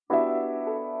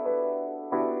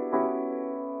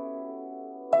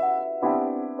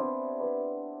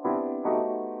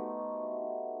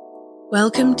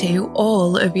Welcome to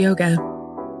All of Yoga.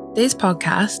 This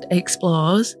podcast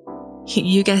explores,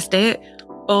 you guessed it,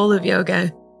 all of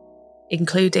yoga,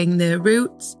 including the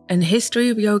roots and history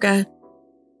of yoga,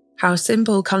 how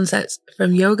simple concepts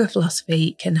from yoga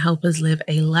philosophy can help us live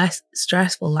a less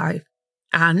stressful life,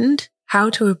 and how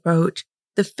to approach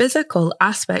the physical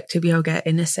aspect of yoga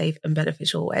in a safe and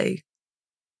beneficial way.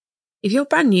 If you're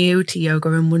brand new to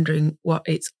yoga and wondering what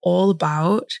it's all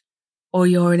about, or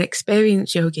you're an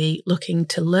experienced yogi looking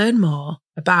to learn more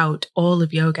about all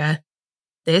of yoga,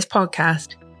 this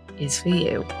podcast is for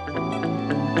you.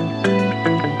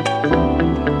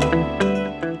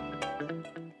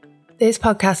 This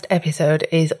podcast episode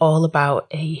is all about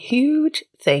a huge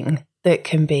thing that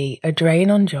can be a drain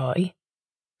on joy,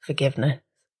 forgiveness.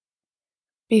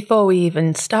 Before we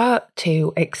even start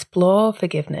to explore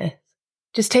forgiveness,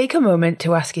 just take a moment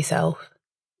to ask yourself,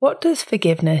 what does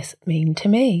forgiveness mean to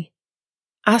me?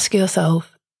 Ask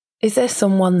yourself, is there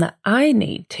someone that I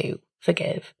need to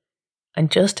forgive? And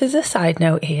just as a side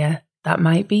note here, that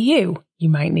might be you. You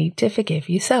might need to forgive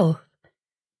yourself.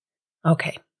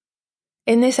 Okay.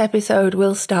 In this episode,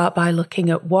 we'll start by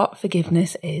looking at what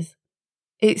forgiveness is.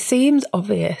 It seems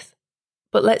obvious,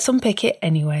 but let's unpick it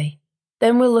anyway.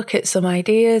 Then we'll look at some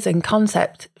ideas and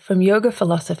concepts from yoga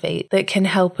philosophy that can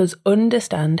help us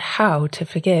understand how to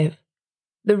forgive.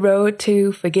 The road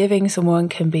to forgiving someone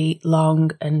can be long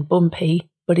and bumpy,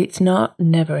 but it's not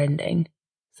never-ending.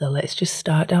 So let's just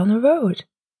start down the road.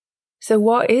 So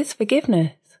what is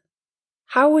forgiveness?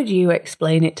 How would you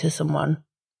explain it to someone?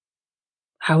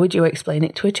 How would you explain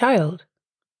it to a child?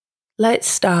 Let's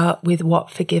start with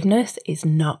what forgiveness is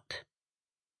not.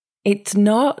 It's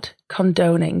not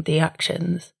condoning the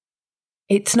actions.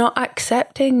 It's not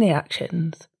accepting the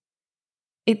actions.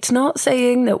 It's not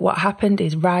saying that what happened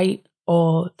is right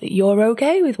or that you're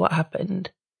okay with what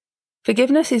happened.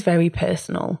 Forgiveness is very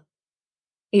personal.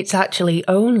 It's actually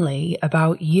only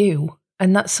about you,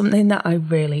 and that's something that I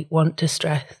really want to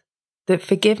stress, that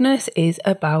forgiveness is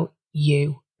about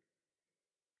you.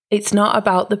 It's not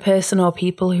about the person or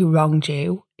people who wronged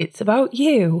you, it's about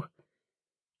you.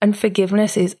 And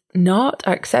forgiveness is not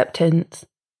acceptance,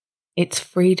 it's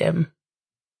freedom.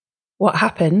 What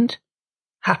happened,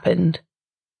 happened.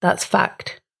 That's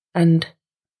fact, and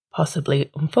possibly,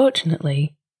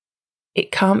 unfortunately, it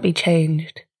can't be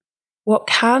changed. What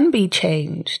can be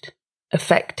changed,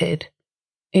 affected,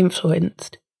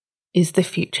 influenced, is the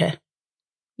future.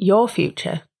 Your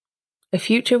future. A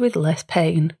future with less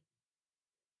pain.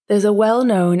 There's a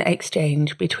well-known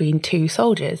exchange between two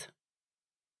soldiers.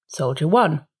 Soldier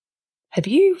 1. Have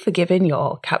you forgiven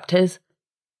your captors?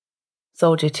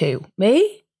 Soldier 2.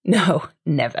 Me? No,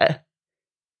 never.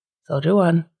 Soldier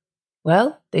 1.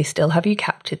 Well, they still have you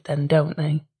captured then, don't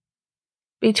they?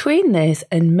 Between this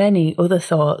and many other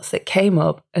thoughts that came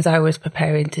up as I was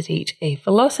preparing to teach a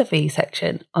philosophy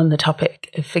section on the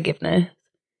topic of forgiveness,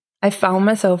 I found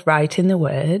myself writing the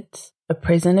words, a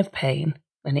prison of pain,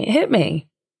 and it hit me.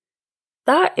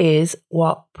 That is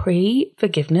what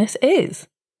pre-forgiveness is,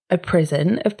 a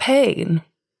prison of pain.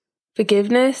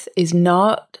 Forgiveness is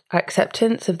not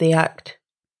acceptance of the act.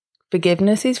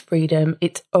 Forgiveness is freedom.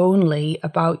 It's only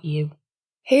about you.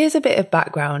 Here's a bit of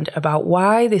background about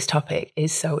why this topic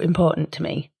is so important to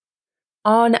me.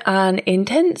 On an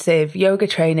intensive yoga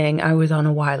training I was on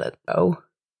a while ago,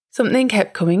 something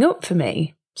kept coming up for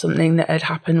me, something that had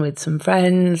happened with some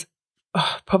friends,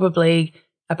 probably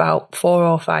about 4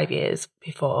 or 5 years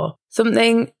before,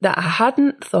 something that I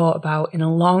hadn't thought about in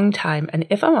a long time, and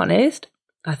if I'm honest,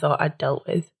 I thought I'd dealt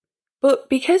with. But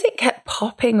because it kept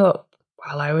popping up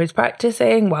while I was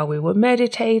practicing, while we were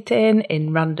meditating,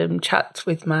 in random chats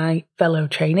with my fellow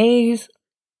trainees,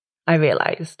 I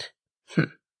realised,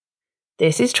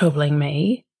 this is troubling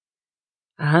me,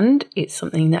 and it's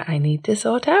something that I need to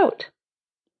sort out.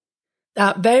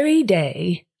 That very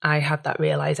day I had that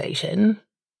realisation,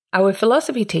 our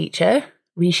philosophy teacher,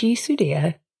 Rishi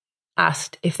Sudhir,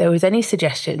 asked if there was any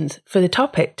suggestions for the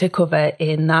topic to cover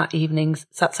in that evening's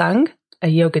satsang, a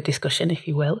yoga discussion, if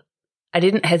you will. I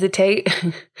didn't hesitate.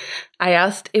 I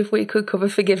asked if we could cover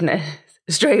forgiveness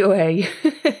straight away.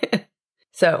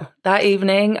 So that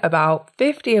evening, about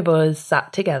 50 of us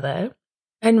sat together,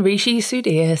 and Rishi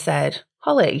Sudhir said,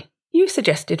 Holly, you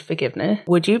suggested forgiveness.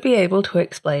 Would you be able to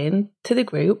explain to the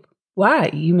group why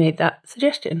you made that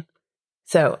suggestion?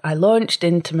 So I launched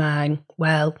into mine,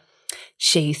 well,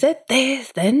 she said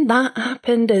this, then that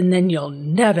happened, and then you'll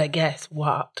never guess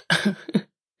what.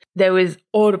 There was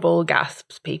audible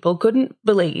gasps. People couldn't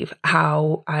believe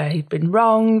how I'd been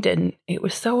wronged and it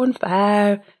was so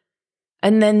unfair.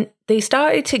 And then they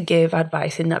started to give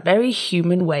advice in that very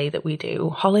human way that we do.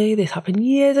 Holly, this happened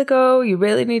years ago. You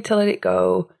really need to let it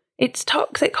go. It's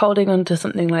toxic holding on to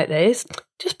something like this.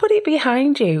 Just put it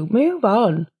behind you. Move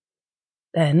on.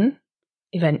 Then,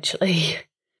 eventually,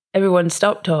 everyone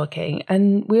stopped talking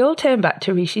and we all turned back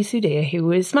to Rishi Sudhir, who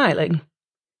was smiling.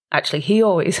 Actually, he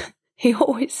always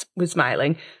was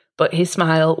smiling, but his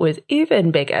smile was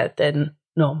even bigger than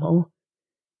normal.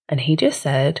 And he just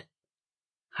said,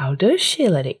 "How does she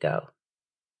let it go?"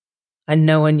 And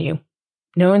no one knew.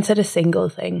 No one said a single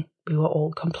thing. We were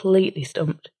all completely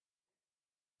stumped.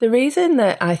 The reason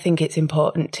that I think it's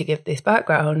important to give this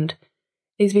background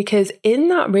is because in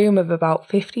that room of about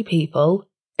 50 people,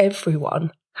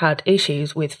 everyone had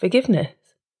issues with forgiveness.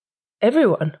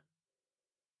 Everyone.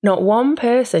 Not one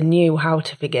person knew how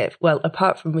to forgive, well,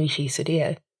 apart from Rishi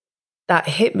Sudhir. That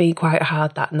hit me quite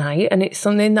hard that night, and it's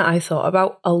something that I thought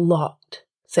about a lot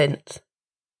since.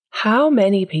 How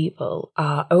many people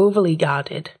are overly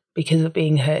guarded because of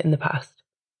being hurt in the past?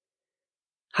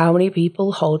 How many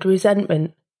people hold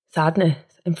resentment, sadness,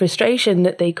 and frustration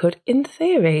that they could, in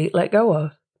theory, let go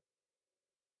of?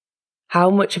 How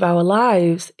much of our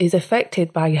lives is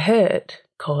affected by hurt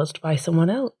caused by someone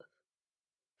else?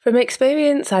 From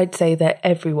experience, I'd say that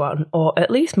everyone, or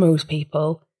at least most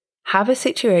people, have a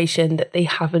situation that they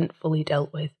haven't fully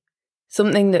dealt with,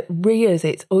 something that rears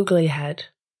its ugly head.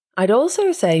 I'd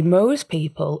also say most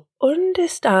people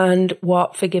understand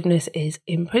what forgiveness is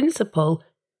in principle,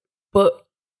 but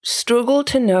struggle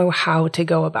to know how to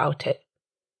go about it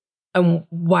and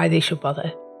why they should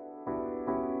bother.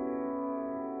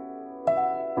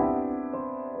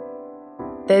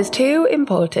 There's two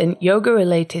important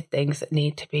yoga-related things that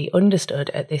need to be understood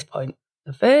at this point.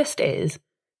 The first is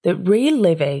that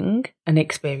reliving an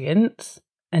experience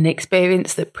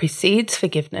that precedes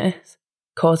forgiveness,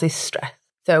 causes stress.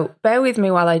 So bear with me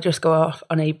while I just go off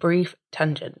on a brief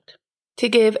tangent. To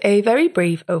give a very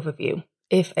brief overview,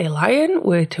 if a lion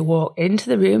were to walk into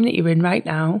the room that you're in right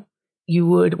now, you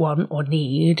would want or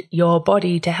need your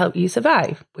body to help you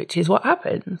survive, which is what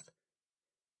happens.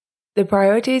 The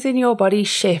priorities in your body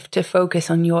shift to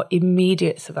focus on your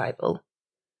immediate survival.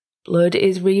 Blood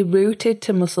is rerouted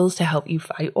to muscles to help you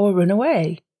fight or run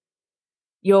away.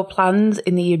 Your plans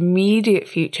in the immediate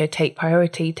future take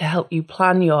priority to help you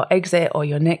plan your exit or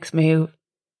your next move.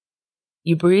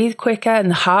 You breathe quicker and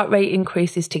the heart rate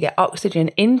increases to get oxygen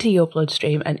into your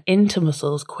bloodstream and into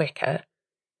muscles quicker.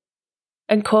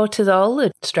 And cortisol,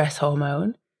 the stress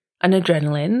hormone, and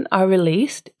adrenaline are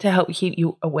released to help keep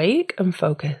you awake and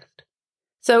focused.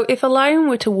 So if a lion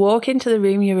were to walk into the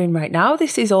room you're in right now,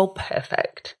 this is all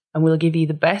perfect and will give you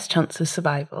the best chance of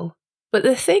survival. But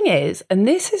the thing is, and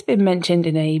this has been mentioned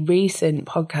in a recent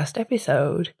podcast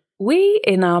episode, we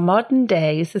in our modern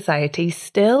day society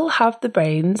still have the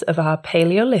brains of our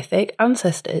Paleolithic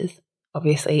ancestors.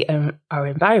 Obviously, our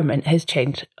environment has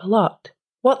changed a lot.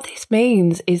 What this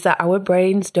means is that our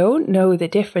brains don't know the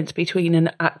difference between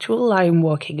an actual lion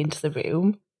walking into the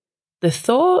room, the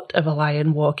thought of a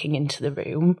lion walking into the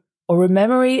room, or a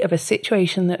memory of a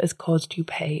situation that has caused you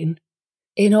pain.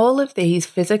 In all of these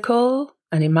physical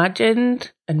and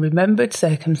imagined and remembered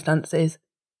circumstances,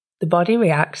 the body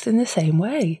reacts in the same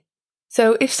way.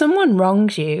 So if someone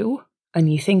wrongs you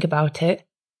and you think about it,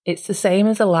 it's the same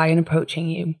as a lion approaching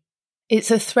you.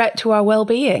 It's a threat to our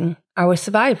well-being, our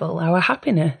survival, our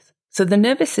happiness. So the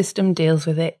nervous system deals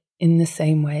with it in the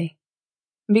same way.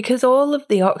 Because all of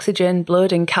the oxygen,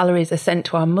 blood and calories are sent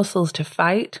to our muscles to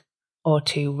fight or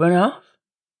to run off,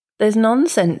 there's none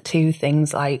sent to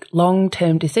things like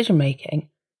long-term decision-making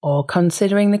or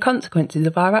considering the consequences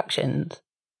of our actions.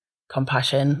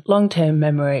 Compassion, long-term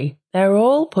memory, they're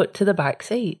all put to the back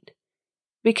seat.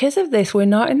 Because of this, we're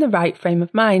not in the right frame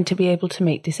of mind to be able to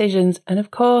make decisions, and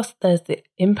of course, there's the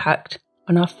impact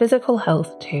on our physical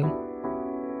health too.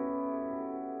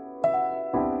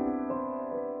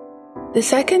 The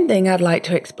second thing I'd like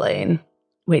to explain,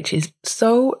 which is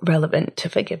so relevant to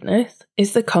forgiveness,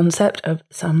 is the concept of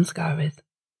samskaras.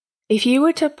 If you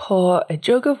were to pour a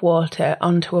jug of water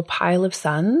onto a pile of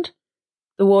sand,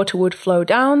 the water would flow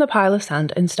down the pile of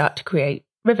sand and start to create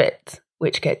rivets,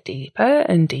 which get deeper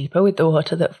and deeper with the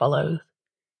water that follows.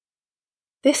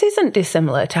 This isn't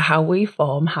dissimilar to how we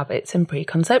form habits and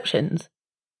preconceptions.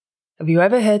 Have you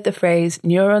ever heard the phrase,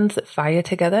 neurons that fire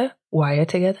together, wire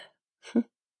together?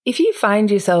 If you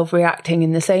find yourself reacting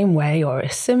in the same way or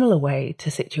a similar way to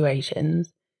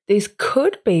situations, this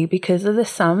could be because of the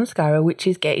samskara, which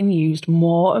is getting used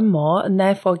more and more and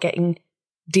therefore getting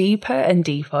deeper and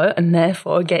deeper and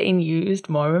therefore getting used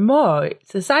more and more.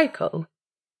 It's a cycle.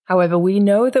 However, we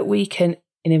know that we can,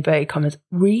 in inverted commas,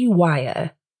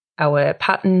 rewire our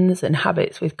patterns and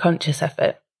habits with conscious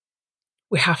effort,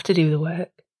 we have to do the work.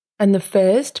 And the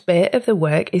first bit of the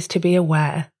work is to be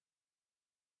aware,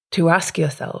 to ask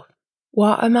yourself,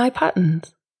 what are my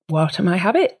patterns? What are my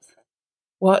habits?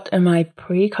 What are my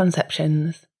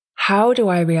preconceptions? How do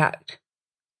I react?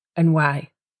 And why?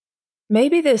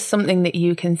 Maybe there's something that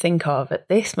you can think of at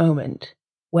this moment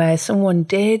where someone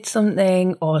did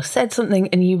something or said something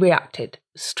and you reacted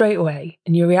straight away,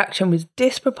 and your reaction was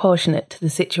disproportionate to the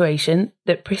situation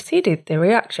that preceded the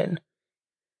reaction.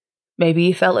 Maybe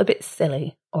you felt a bit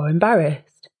silly or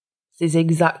embarrassed. This is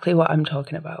exactly what I'm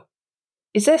talking about.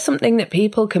 Is there something that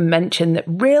people can mention that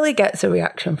really gets a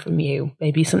reaction from you?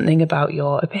 Maybe something about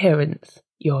your appearance,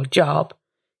 your job,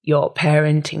 your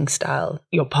parenting style,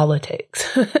 your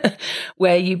politics,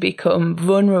 where you become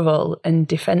vulnerable and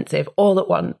defensive all at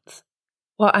once.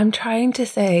 What I'm trying to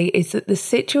say is that the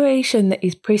situation that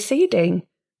is preceding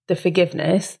the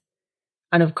forgiveness,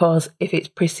 and of course, if it's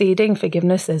preceding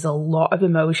forgiveness, there's a lot of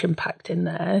emotion packed in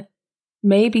there.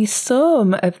 Maybe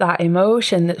some of that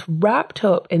emotion that's wrapped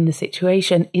up in the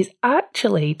situation is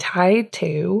actually tied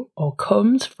to or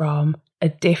comes from a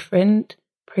different,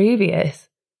 previous,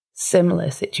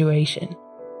 similar situation.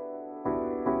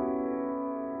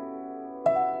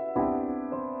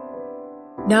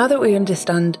 Now that we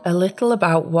understand a little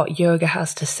about what yoga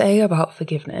has to say about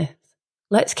forgiveness,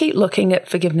 let's keep looking at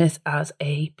forgiveness as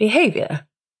a behavior,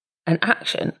 an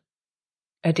action,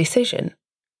 a decision.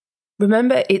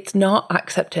 Remember, it's not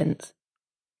acceptance.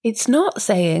 It's not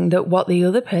saying that what the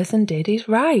other person did is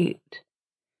right.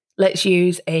 Let's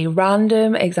use a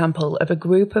random example of a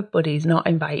group of buddies not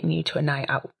inviting you to a night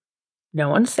out. No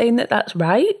one's saying that that's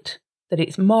right, that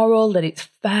it's moral, that it's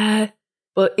fair,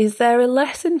 but is there a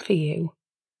lesson for you?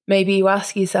 Maybe you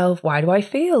ask yourself, why do I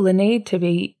feel the need to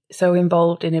be so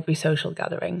involved in every social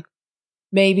gathering?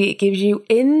 Maybe it gives you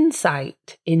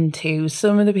insight into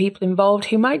some of the people involved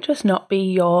who might just not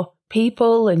be your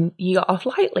people and you got off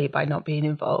lightly by not being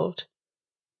involved.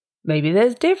 Maybe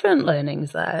there's different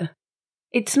learnings there.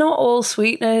 It's not all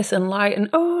sweetness and light and,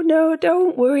 oh no,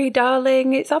 don't worry,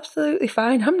 darling, it's absolutely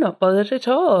fine, I'm not bothered at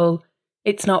all.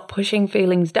 It's not pushing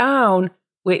feelings down,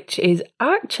 which is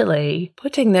actually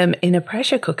putting them in a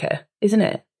pressure cooker, isn't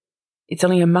it? It's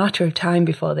only a matter of time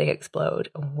before they explode.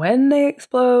 And when they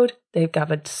explode, they've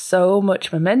gathered so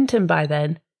much momentum by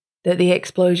then that the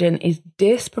explosion is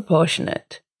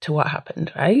disproportionate to what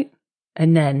happened, right?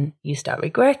 And then you start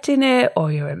regretting it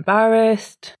or you're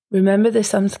embarrassed. Remember the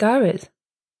samskaras.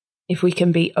 If we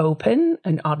can be open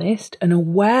and honest and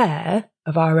aware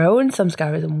of our own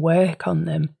samskaras and work on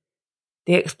them,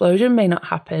 the explosion may not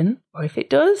happen, or if it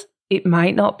does, it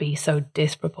might not be so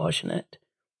disproportionate.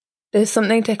 There's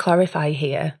something to clarify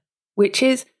here, which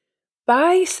is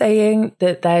by saying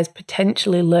that there's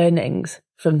potentially learnings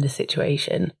from the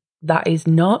situation, that is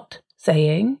not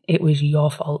saying it was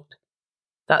your fault.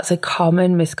 That's a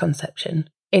common misconception.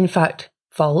 In fact,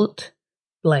 fault,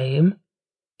 blame,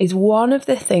 is one of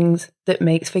the things that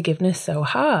makes forgiveness so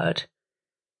hard.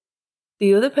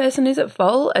 The other person is at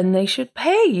fault and they should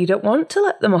pay. You don't want to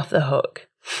let them off the hook.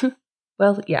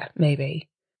 Well, yeah, maybe.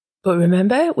 But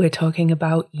remember, we're talking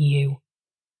about you.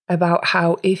 About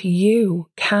how if you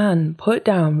can put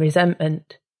down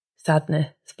resentment,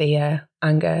 sadness, fear,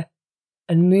 anger,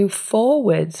 and move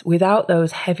forwards without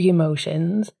those heavy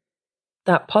emotions,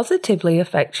 that positively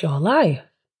affects your life.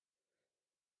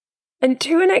 And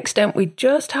to an extent, we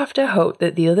just have to hope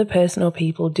that the other person or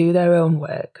people do their own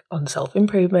work on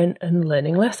self-improvement and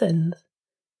learning lessons.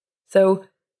 So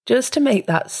just to make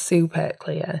that super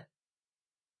clear,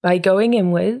 by going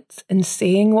inwards and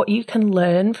seeing what you can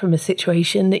learn from a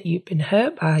situation that you've been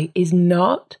hurt by is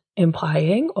not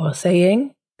implying or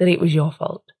saying that it was your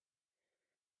fault.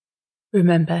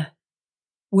 Remember,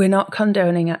 we're not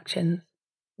condoning actions.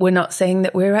 We're not saying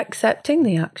that we're accepting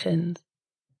the actions.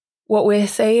 What we're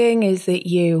saying is that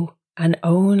you, and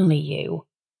only you,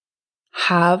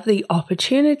 have the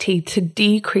opportunity to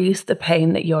decrease the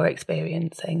pain that you're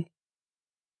experiencing.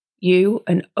 You,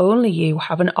 and only you,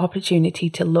 have an opportunity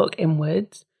to look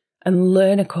inwards and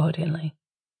learn accordingly.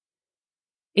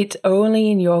 It's only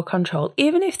in your control.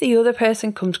 Even if the other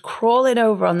person comes crawling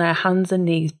over on their hands and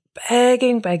knees,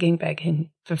 begging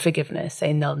for forgiveness,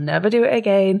 saying they'll never do it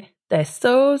again, they're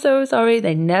so sorry,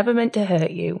 they never meant to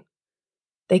hurt you.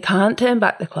 They can't turn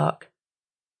back the clock.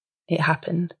 It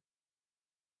happened.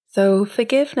 So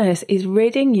forgiveness is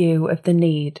ridding you of the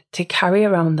need to carry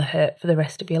around the hurt for the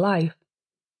rest of your life.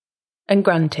 And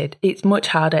granted, it's much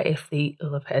harder if the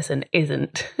other person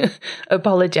isn't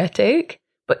apologetic,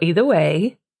 but either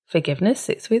way, forgiveness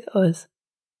sits with us.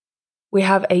 we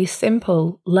have a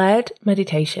simple led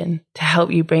meditation to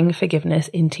help you bring forgiveness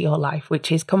into your life,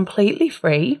 which is completely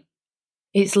free.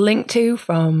 It's linked to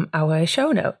from our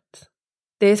show notes.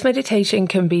 This meditation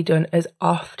can be done as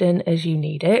often as you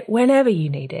need it, whenever you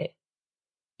need it.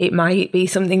 It might be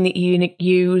something that you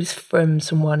use from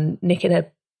someone nicking a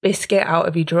biscuit out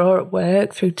of your drawer at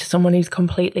work through to someone who's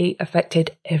completely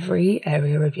affected every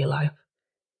area of your life.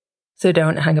 So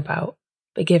don't hang about.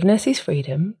 Forgiveness is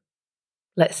freedom.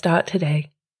 Let's start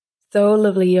today. So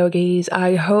lovely, yogis.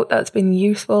 I hope that's been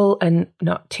useful and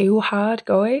not too hard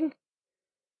going.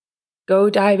 Go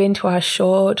dive into our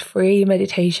short, free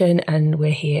meditation, and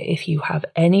we're here if you have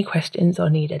any questions or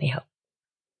need any help.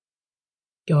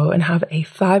 Go and have a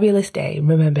fabulous day.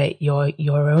 Remember, you're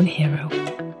your own hero.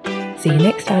 See you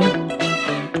next time.